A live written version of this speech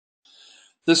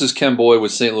This is Ken Boyd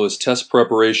with St. Louis Test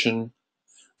Preparation.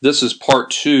 This is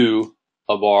part 2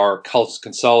 of our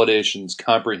Consolidations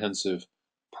comprehensive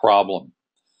problem.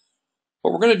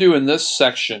 What we're going to do in this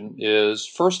section is,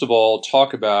 first of all,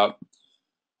 talk about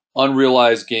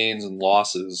unrealized gains and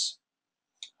losses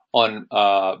on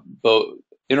both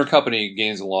intercompany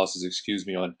gains and losses,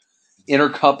 on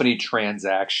intercompany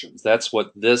transactions. That's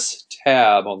what this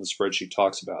tab on the spreadsheet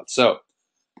talks about. So,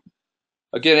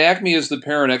 again, Acme is the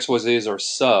parent, XYZ is our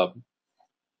sub.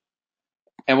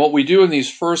 And what we do in these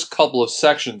first couple of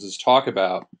sections is talk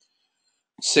about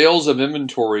sales of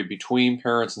inventory between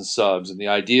parents and subs. And the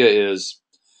idea is,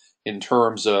 in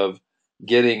terms of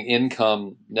getting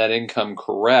income, net income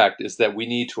correct, is that we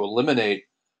need to eliminate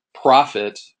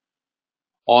profit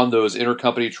on those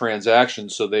intercompany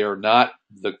transactions so they are not,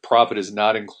 the profit is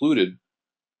not included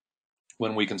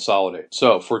when we consolidate.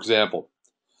 So, for example,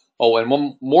 and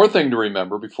one more thing to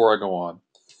remember before I go on,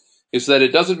 is that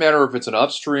it doesn't matter if it's an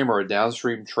upstream or a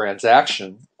downstream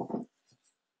transaction,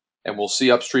 and we'll see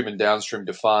upstream and downstream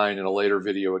defined in a later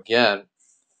video again.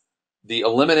 The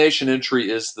elimination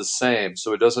entry is the same,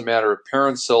 so it doesn't matter if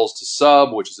parent sells to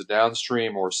sub, which is a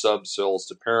downstream, or sub sells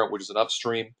to parent, which is an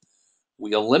upstream.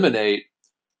 We eliminate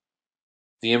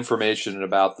the information in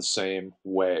about the same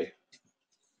way.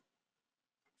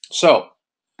 So,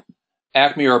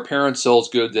 Acme, our parent, sells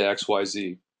good to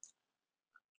XYZ.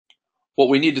 What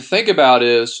we need to think about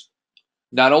is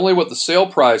not only what the sale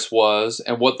price was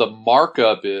and what the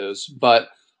markup is, but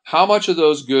how much of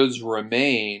those goods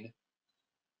remain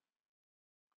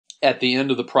at the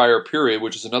end of the prior period,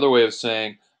 which is another way of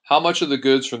saying how much of the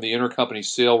goods from the intercompany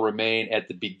sale remain at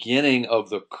the beginning of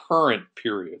the current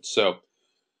period. So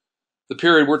the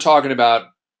period we're talking about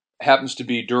happens to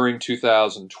be during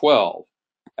 2012.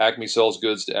 Acme sells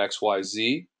goods to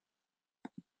XYZ.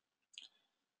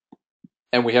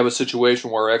 And we have a situation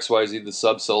where XYZ, the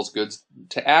sub, sells goods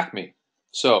to Acme.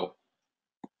 So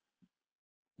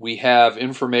we have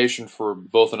information for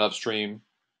both an upstream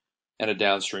and a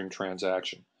downstream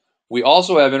transaction. We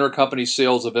also have intercompany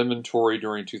sales of inventory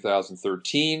during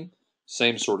 2013.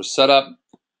 Same sort of setup.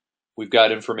 We've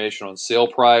got information on sale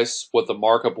price, what the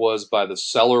markup was by the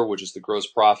seller, which is the gross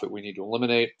profit we need to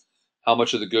eliminate, how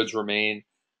much of the goods remain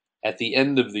at the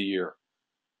end of the year.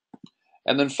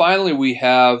 And then finally, we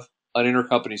have an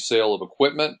intercompany sale of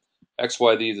equipment.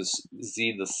 XYZ,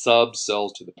 the sub,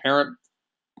 sells to the parent.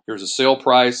 Here's a sale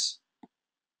price,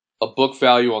 a book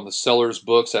value on the seller's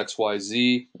books,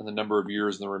 XYZ, and the number of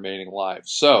years in the remaining life.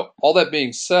 So, all that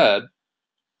being said,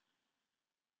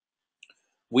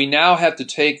 we now have to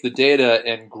take the data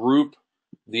and group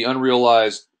the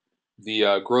unrealized,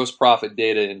 gross profit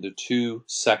data into two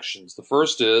sections. The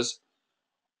first is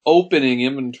opening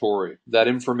inventory, that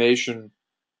information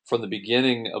from the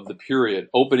beginning of the period,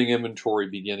 opening inventory,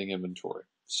 beginning inventory.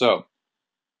 So,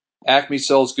 Acme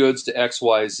sells goods to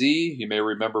XYZ. You may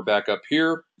remember back up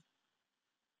here,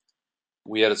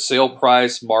 we had a sale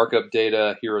price markup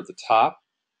data here at the top.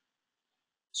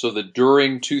 So the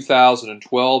during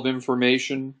 2012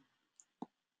 information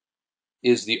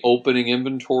is the opening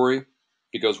inventory,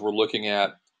 because we're looking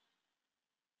at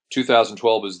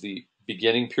 2012 as the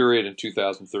beginning period and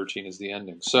 2013 is the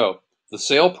ending. So the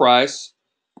sale price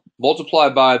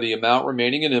multiplied by the amount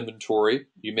remaining in inventory.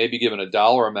 You may be given a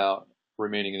dollar amount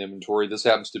remaining in inventory. This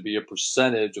happens to be a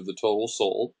percentage of the total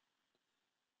sold.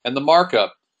 And the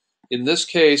markup. In this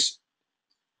case,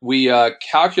 we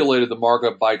calculated the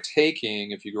markup by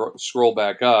taking, if you scroll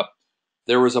back up,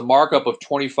 there was a markup of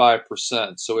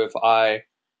 25%. So if I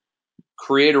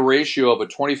create a ratio of a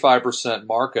 25%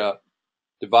 markup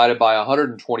divided by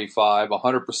 125,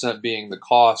 100% being the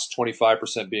cost,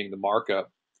 25% being the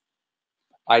markup,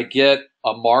 I get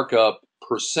a markup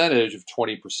percentage of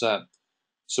 20%.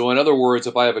 So in other words,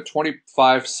 if I have a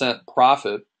 25-cent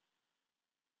profit,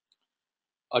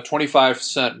 a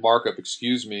 25-cent markup,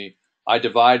 I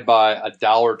divide by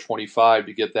 $1.25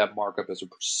 to get that markup as a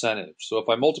percentage. So if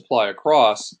I multiply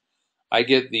across, I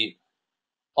get the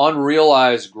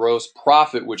unrealized gross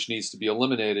profit, which needs to be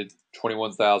eliminated,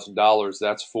 $21,000.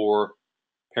 That's for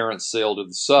parent sale to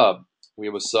the sub. We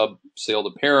have a sub sale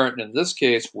to parent, and in this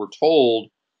case, we're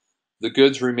told the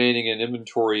goods remaining in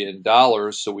inventory in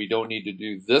dollars, so we don't need to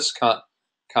do this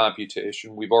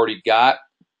computation. We've already got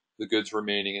the goods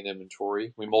remaining in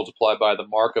inventory. We multiply by the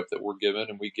markup that we're given,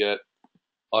 and we get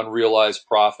unrealized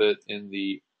profit in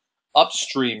the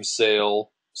upstream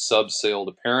sale, sub sale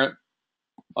to parent.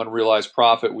 Unrealized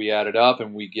profit, we add it up,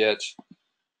 and we get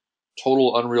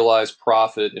total unrealized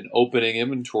profit in opening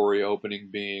inventory, opening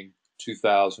being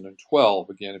 2012.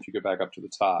 Again, if you go back up to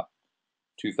the top,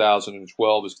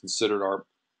 2012 is considered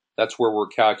that's where we're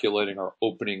calculating our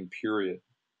opening period.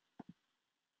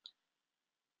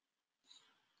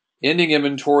 Ending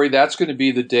inventory, that's going to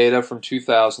be the data from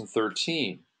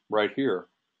 2013 right here.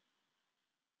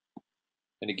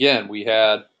 And again, we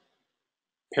had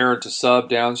parent to sub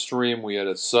downstream, we had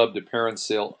a sub to parent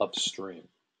sale upstream.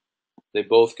 They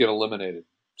both get eliminated.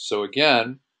 So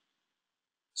again,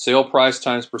 sale price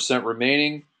times percent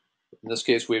remaining. In this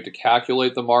case, we have to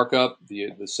calculate the markup,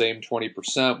 the same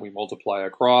 20%, we multiply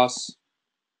across.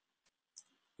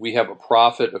 We have a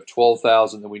profit of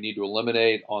 $12,000 that we need to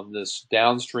eliminate on this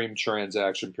downstream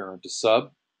transaction, parent to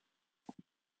sub.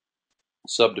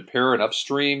 Sub to parent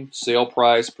upstream, sale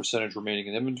price, percentage remaining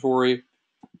in inventory.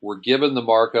 We're given the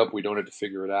markup, we don't have to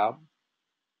figure it out.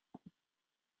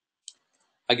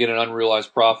 I get an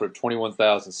unrealized profit of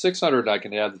 $21,600. I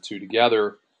can add the two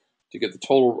together to get the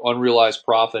total unrealized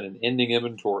profit and ending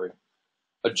inventory.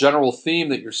 A general theme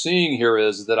that you're seeing here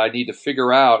is that I need to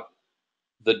figure out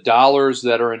the dollars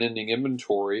that are in ending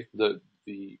inventory, the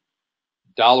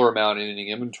dollar amount in ending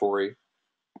inventory,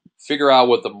 figure out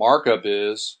what the markup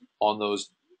is on those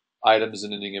items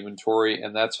in ending inventory,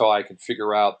 and that's how I can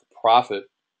figure out the profit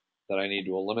that I need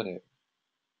to eliminate.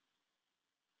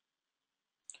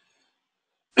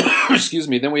 Excuse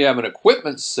me. Then we have an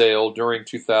equipment sale during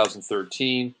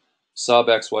 2013. Sub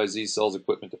XYZ sells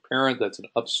equipment to parent. That's an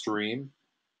upstream.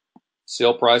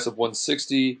 Sale price of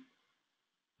 $160.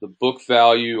 The book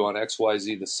value on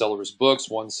XYZ, the seller's books,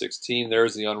 $116.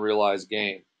 There's the unrealized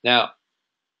gain. Now,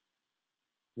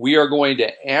 we are going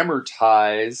to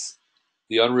amortize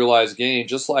the unrealized gain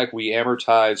just like we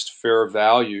amortized fair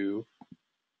value.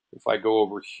 If I go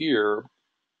over here,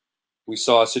 we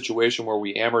saw a situation where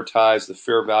we amortized the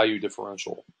fair value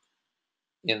differential.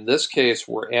 In this case,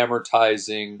 we're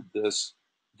amortizing this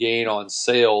gain on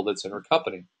sale that's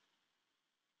intercompany.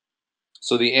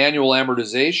 So the annual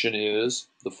amortization is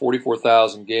the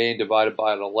 $44,000 gain divided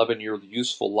by an 11-year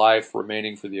useful life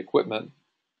remaining for the equipment,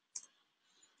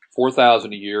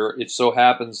 $4,000 a year. It so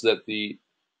happens that we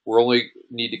only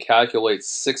need to calculate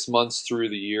 6 months through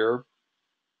the year.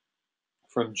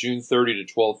 From June 30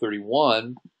 to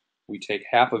 12/31, we take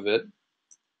half of it.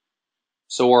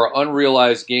 So our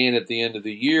unrealized gain at the end of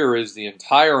the year is the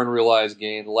entire unrealized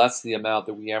gain less the amount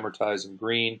that we amortize in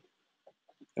green,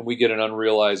 and we get an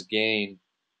unrealized gain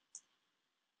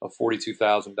of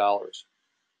 $42,000.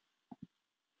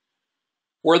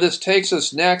 Where this takes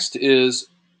us next is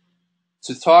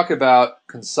to talk about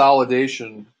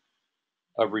consolidation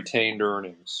of retained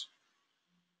earnings.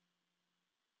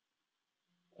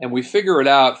 And we figure it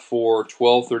out for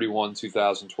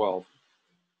 12/31/2012.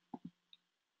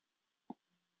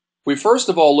 We first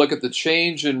of all look at the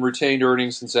change in retained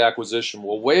earnings since acquisition.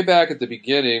 Well, way back at the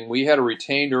beginning, we had a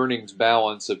retained earnings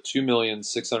balance of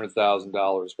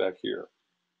 $2,600,000 back here.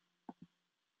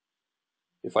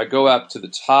 If I go up to the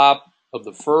top of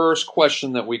the first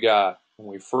question that we got when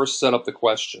we first set up the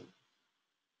question,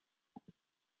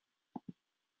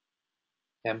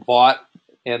 and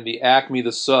the Acme,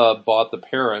 the sub, bought the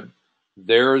parent,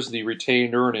 there's the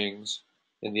retained earnings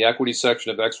in the equity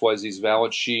section of XYZ's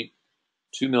balance sheet,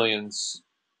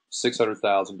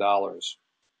 $2,600,000.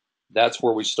 That's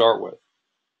where we start with.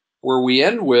 Where we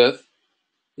end with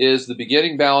is the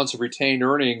beginning balance of retained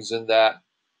earnings in that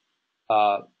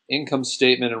income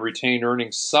statement and retained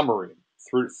earnings summary,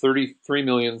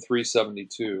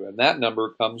 $33,372,000, and that number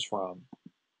comes from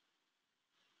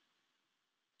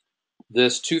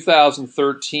this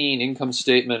 2013 income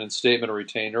statement and statement of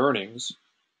retained earnings,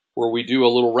 where we do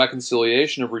a little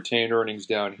reconciliation of retained earnings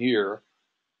down here,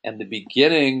 and the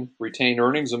beginning retained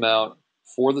earnings amount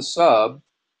for the sub,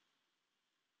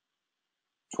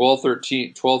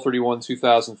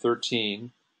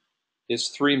 12/31/2013, is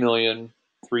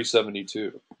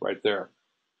 $3,372,000 right there.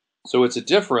 So it's a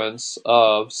difference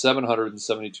of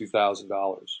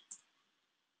 $772,000.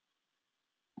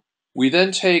 We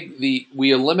then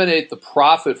we eliminate the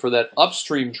profit for that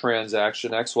upstream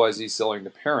transaction, XYZ selling to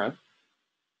parent,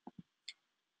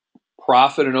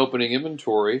 profit and opening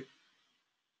inventory.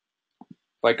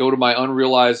 If I go to my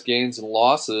unrealized gains and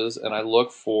losses and I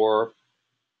look for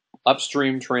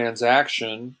upstream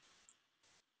transaction,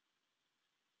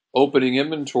 opening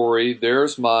inventory,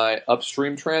 there's my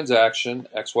upstream transaction,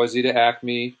 XYZ to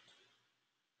Acme,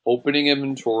 opening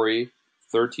inventory,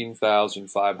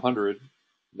 $13,500.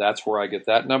 That's where I get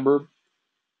that number.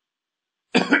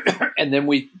 And then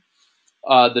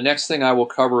the next thing I will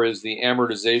cover is the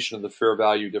amortization of the fair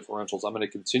value differentials. I'm going to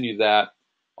continue that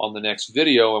on the next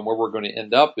video, and where we're going to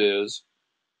end up is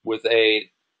with an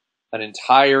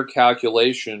entire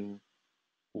calculation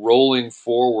rolling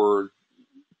forward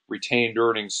retained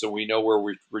earnings, so we know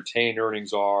where retained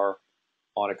earnings are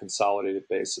on a consolidated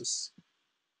basis.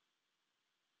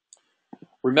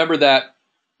 Remember that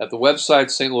At the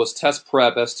website St. Louis Test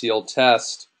Prep STL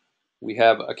Test, we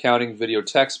have accounting video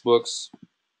textbooks.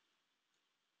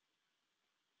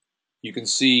 You can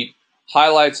see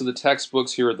highlights of the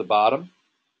textbooks here at the bottom.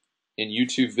 In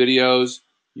YouTube videos,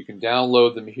 you can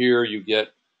download them here. You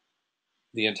get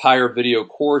the entire video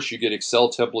course. You get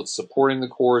Excel templates supporting the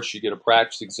course. You get a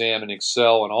practice exam in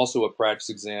Excel and also a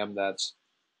practice exam that's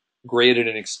graded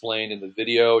and explained in the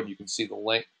video. And you can see the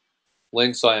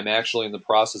links I am actually in the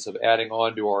process of adding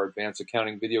on to our Advanced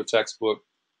Accounting video textbook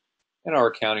and our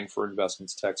Accounting for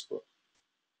Investments textbook.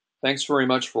 Thanks very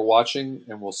much for watching,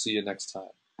 and we'll see you next time.